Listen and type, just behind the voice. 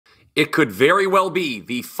It could very well be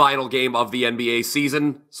the final game of the NBA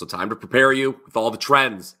season, so time to prepare you with all the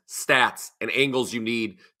trends, stats, and angles you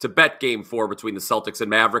need to bet Game 4 between the Celtics and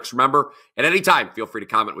Mavericks. Remember, at any time, feel free to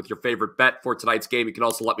comment with your favorite bet for tonight's game. You can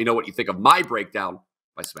also let me know what you think of my breakdown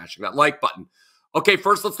by smashing that like button. Okay,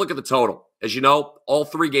 first let's look at the total. As you know, all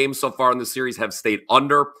three games so far in this series have stayed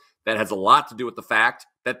under. That has a lot to do with the fact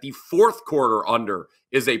that the fourth quarter under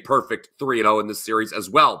is a perfect 3-0 in this series as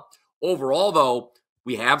well. Overall, though,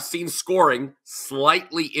 we have seen scoring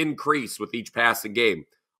slightly increase with each passing game.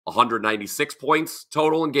 196 points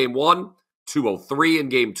total in Game 1, 203 in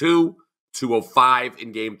Game 2, 205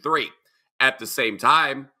 in Game 3. At the same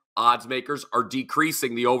time, odds makers are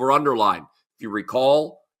decreasing the over-under line. If you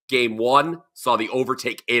recall, Game 1 saw the over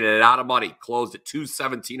take a lot of money, closed at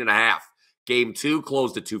 217.5. Game 2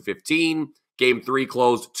 closed at 215. Game 3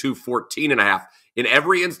 closed at 214.5. In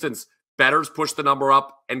every instance, bettors pushed the number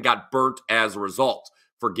up and got burnt as a result.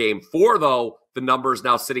 For Game 4, though, the number is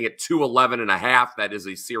now sitting at 211.5. That is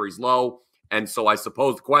a series low. And so I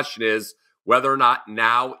suppose the question is whether or not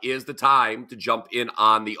now is the time to jump in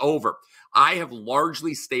on the over. I have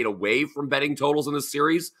largely stayed away from betting totals in this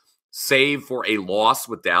series, save for a loss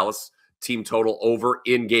with Dallas team total over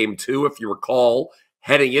in Game 2. If you recall,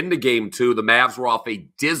 heading into Game 2, the Mavs were off a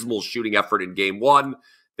dismal shooting effort in Game 1.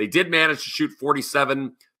 They did manage to shoot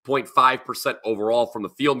 47.5% overall from the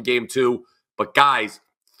field in Game 2. But guys,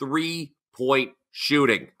 3-point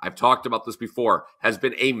shooting, I've talked about this before, has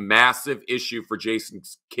been a massive issue for Jason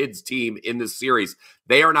Kidd's team in this series.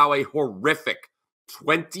 They are now a horrific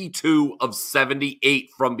 22 of 78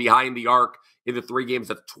 from behind the arc in the three games.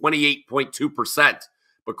 That's 28.2%.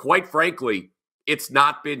 But quite frankly, it's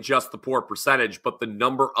not been just the poor percentage, but the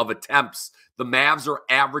number of attempts. The Mavs are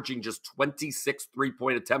averaging just 26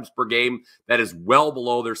 3-point attempts per game. That is well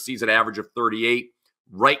below their season average of 38.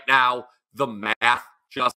 Right now, the math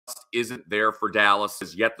just isn't there for Dallas.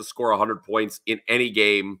 Has yet to score 100 points in any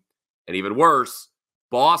game. And even worse,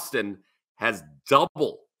 Boston has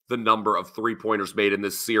double the number of three-pointers made in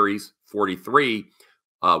this series, 43,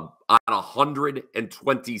 on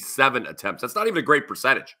 127 attempts. That's not even a great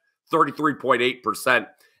percentage. 33.8%,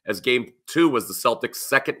 as Game 2 was the Celtics'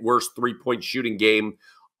 second worst three-point shooting game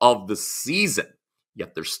of the season.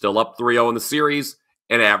 Yet they're still up 3-0 in the series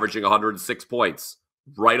and averaging 106 points,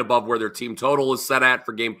 right above where their team total is set at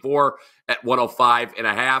for Game 4 at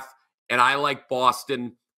 105.5. And I like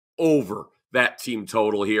Boston over that team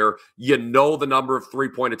total here. You know the number of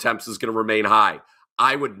three-point attempts is going to remain high.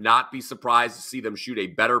 I would not be surprised to see them shoot a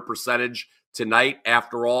better percentage tonight.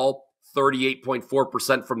 After all,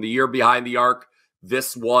 38.4% from the year behind the arc.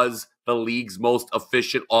 This was the league's most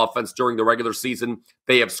efficient offense during the regular season.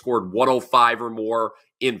 They have scored 105 or more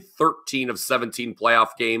in 13 of 17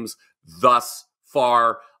 playoff games thus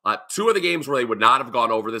far. Two of the games where they would not have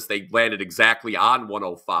gone over this, they landed exactly on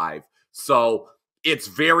 105. So it's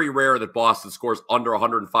very rare that Boston scores under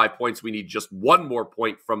 105 points. We need just one more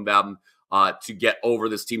point from them to get over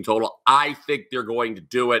this team total. I think they're going to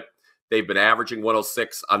do it. They've been averaging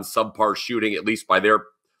 106 on subpar shooting, at least by their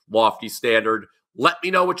lofty standard. Let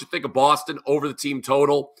me know what you think of Boston over the team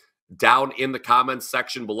total down in the comments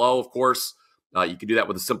section below. Of course, you can do that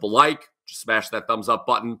with a simple like. Just smash that thumbs up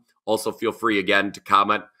button. Also, feel free again to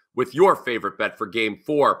comment with your favorite bet for Game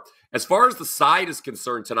 4. As far as the side is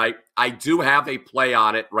concerned tonight, I do have a play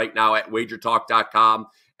on it right now at WagerTalk.com,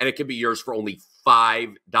 and it can be yours for only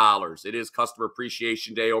 $5. It is Customer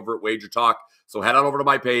Appreciation Day over at WagerTalk, so head on over to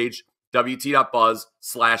my page,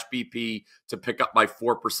 WT.buzz/BP, to pick up my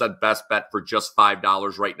 4% best bet for just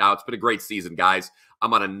 $5 right now. It's been a great season, guys.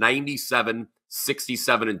 I'm on a 97,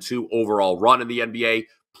 67, and 2 overall run in the NBA,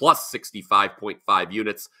 plus 65.5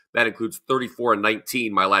 units. That includes 34 and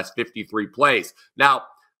 19, my last 53 plays. Now,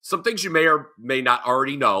 some things you may or may not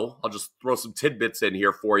already know. I'll just throw some tidbits in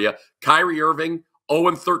here for you. Kyrie Irving,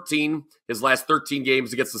 0-13, his last 13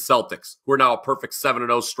 games against the Celtics, who are now a perfect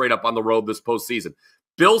 7-0 straight up on the road this postseason.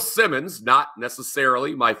 Bill Simmons, not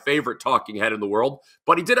necessarily my favorite talking head in the world,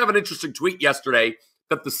 but he did have an interesting tweet yesterday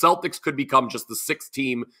that the Celtics could become just the sixth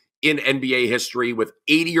team in NBA history with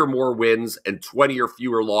 80 or more wins and 20 or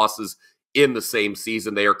fewer losses in the same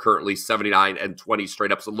season. They are currently 79-20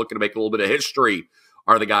 straight up, so looking to make a little bit of history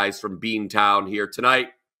are the guys from Beantown here tonight.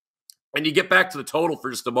 And you get back to the total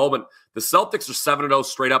for just a moment. The Celtics are 7-0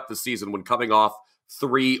 straight up this season when coming off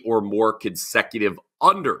 3 or more consecutive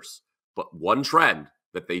unders. But one trend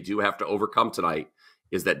that they do have to overcome tonight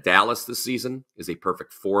is that Dallas this season is a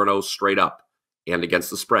perfect 4-0 straight up and against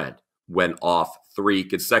the spread when off 3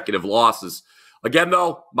 consecutive losses. Again,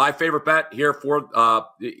 though, my favorite bet here for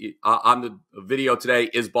on the video today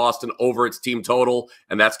is Boston over its team total,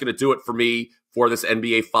 and that's going to do it for me for this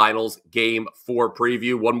NBA Finals Game 4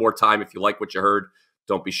 preview. One more time, if you like what you heard,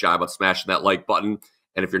 don't be shy about smashing that like button.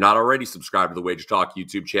 And if you're not already subscribed to the WagerTalk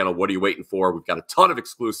YouTube channel, what are you waiting for? We've got a ton of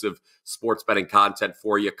exclusive sports betting content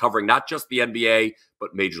for you, covering not just the NBA,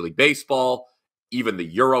 but Major League Baseball, even the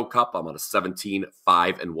Euro Cup. I'm on a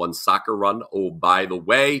 17-5-1 soccer run. Oh, by the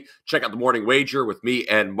way, check out the Morning Wager with me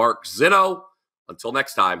and Mark Zinno. Until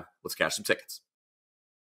next time, let's cash some tickets.